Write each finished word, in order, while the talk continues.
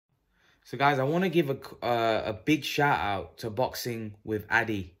So guys, I want to give a big shout out to Boxing with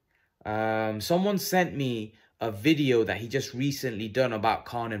Addy. Someone sent me a video that he just recently done about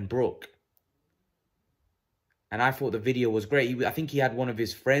Khan and Brook. And I thought the video was great. I think he had one of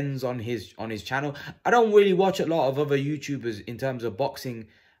his friends on his channel. I don't really watch a lot of other YouTubers in terms of boxing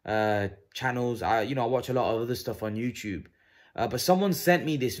channels. I watch a lot of other stuff on YouTube. But someone sent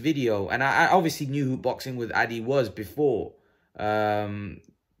me this video, and I obviously knew who Boxing with Addy was before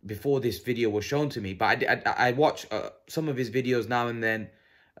this video was shown to me. But I watch some of his videos now and then.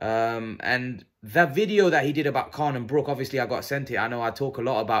 And that video that he did about Khan and Brook, obviously I got sent it. I know I talk a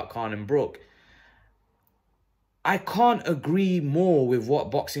lot about Khan and Brook. I can't agree more with what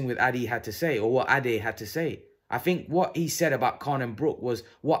Boxing with Addy had to say, or what Addy had to say. I think what he said about Khan and Brook was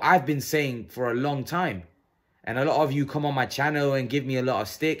what I've been saying for a long time. And a lot of you come on my channel and give me a lot of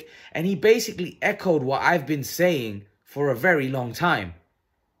stick. And he basically echoed what I've been saying for a very long time.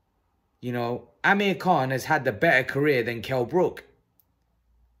 You know, Amir Khan has had the better career than Kell Brook.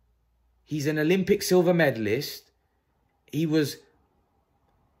 He's an Olympic silver medalist. He was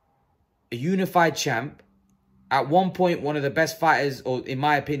a unified champ. At one point, one of the best fighters, or in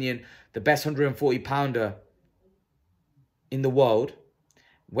my opinion, the best 140-pounder in the world.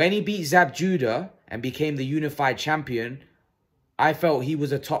 When he beat Zab Judah and became the unified champion, I felt he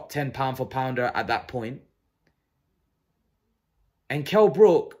was a top 10 pound-for-pounder at that point. And Kell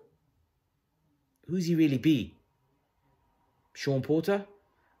Brook, who's he really beat? Sean Porter?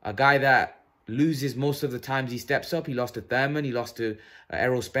 A guy that loses most of the times he steps up. He lost to Thurman. He lost to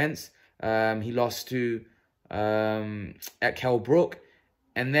Errol Spence. He lost to at Kell Brook.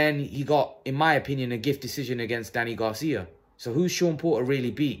 And then he got, in my opinion, a gift decision against Danny Garcia. So who's Sean Porter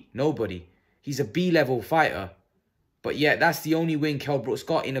really beat? Nobody. He's a B-level fighter. But yet, that's the only win Kell Brook's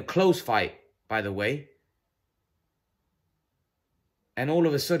got in a close fight, by the way. And all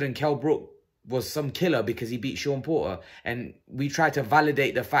of a sudden, Kell Brook was some killer because he beat Sean Porter. And we tried to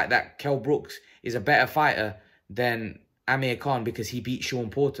validate the fact that Kell Brooks is a better fighter than Amir Khan because he beat Sean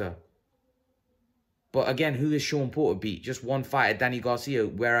Porter. But again, who is Sean Porter beat? Just one fight at Danny Garcia,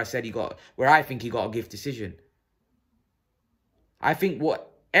 where I think he got a gift decision. I think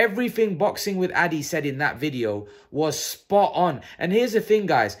everything Boxing with Addy said in that video was spot on. And here's the thing,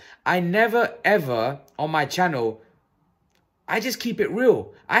 guys. I never, ever, on my channel, I just keep it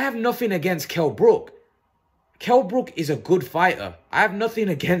real. I have nothing against Kell Brook. Kell Brook is a good fighter. I have nothing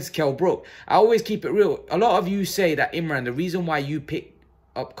against Kell Brook. I always keep it real. A lot of you say that, Imran, the reason why you pick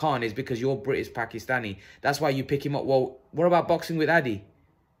up Khan is because you're British Pakistani. That's why you pick him up. Well, what about Boxing with Addy?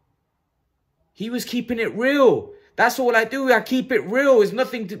 He was keeping it real. That's all I do. I keep it real. It's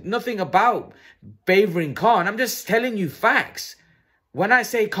nothing about favoring Khan. I'm just telling you facts. When I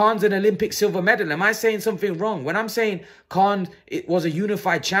say Khan's an Olympic silver medal, am I saying something wrong? When I'm saying Khan was a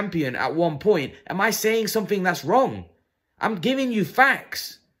unified champion at one point, am I saying something that's wrong? I'm giving you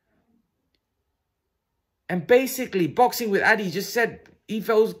facts. And basically, Boxing with Addy just said he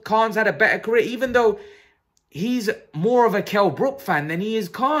feels Khan's had a better career, even though he's more of a Kell Brook fan than he is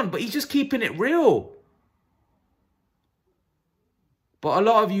Khan. But he's just keeping it real. But a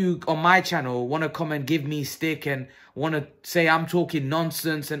lot of you on my channel want to come and give me stick and want to say I'm talking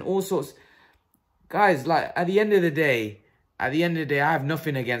nonsense and all sorts. Guys, like, at the end of the day, I have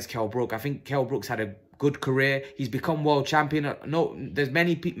nothing against Kell Brook. I think Kell Brook's had a good career. He's become world champion. No, there's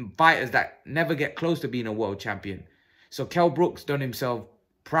many fighters that never get close to being a world champion. So Kell Brook's done himself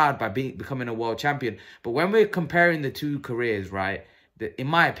proud by becoming a world champion. But when we're comparing the two careers, right, in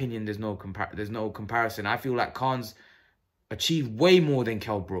my opinion, there's no comparison. I feel like Khan's achieved way more than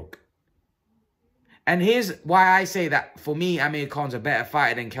Kell Brook. And here's why I say that, for me, Amir Khan's a better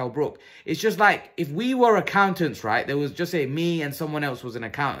fighter than Kell Brook. It's just like, if we were accountants, right? There was, just say me and someone else was an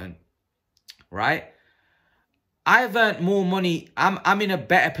accountant, right? I've earned more money. I'm in a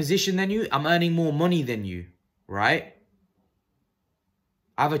better position than you. I'm earning more money than you, right?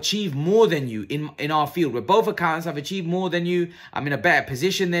 I've achieved more than you in our field. We're both accountants. I've achieved more than you. I'm in a better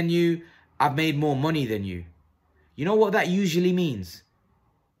position than you. I've made more money than you. You know what that usually means?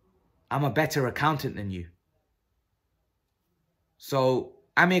 I'm a better accountant than you. So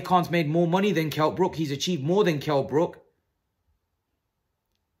Amir Khan's made more money than Kell Brook. He's achieved more than Kell Brook,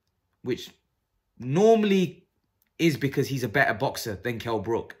 which normally is because he's a better boxer than Kell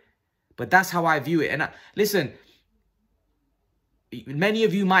Brook. But that's how I view it. And listen, many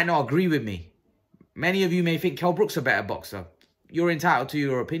of you might not agree with me. Many of you may think Kell Brook's a better boxer. You're entitled to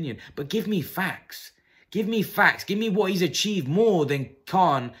your opinion. But give me facts. Give me facts. Give me what he's achieved more than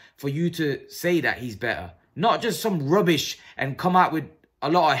Khan for you to say that he's better. Not just some rubbish and come out with a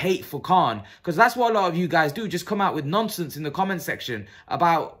lot of hate for Khan. Because that's what a lot of you guys do. Just come out with nonsense in the comment section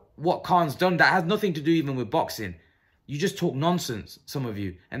about what Khan's done that has nothing to do even with boxing. You just talk nonsense, some of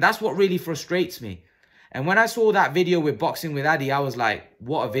you. And that's what really frustrates me. And when I saw that video with Boxing with Addy, I was like,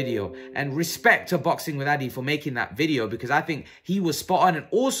 what a video. And respect to Boxing with Addy for making that video, because I think he was spot on. And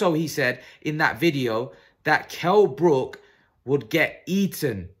also he said in that video that Kell Brook would get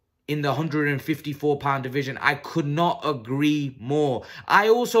eaten in the 154-pound division. I could not agree more. I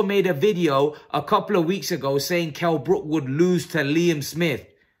also made a video a couple of weeks ago saying Kell Brook would lose to Liam Smith.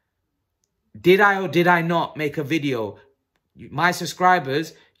 Did I or did I not make a video? My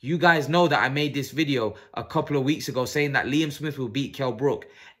subscribers, you guys know that I made this video a couple of weeks ago saying that Liam Smith will beat Kell Brook.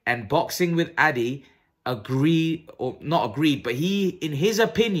 And Boxing with Addy agreed, or not agreed, but he, in his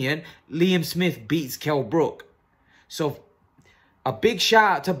opinion, Liam Smith beats Kell Brook. So a big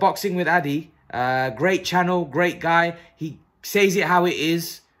shout out to Boxing with Addy. Great channel, great guy. He says it how it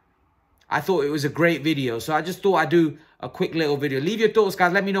is. I thought it was a great video. So I just thought I'd do a quick little video. Leave your thoughts,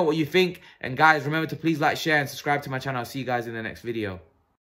 guys. Let me know what you think. And guys, remember to please like, share, and subscribe to my channel. I'll see you guys in the next video.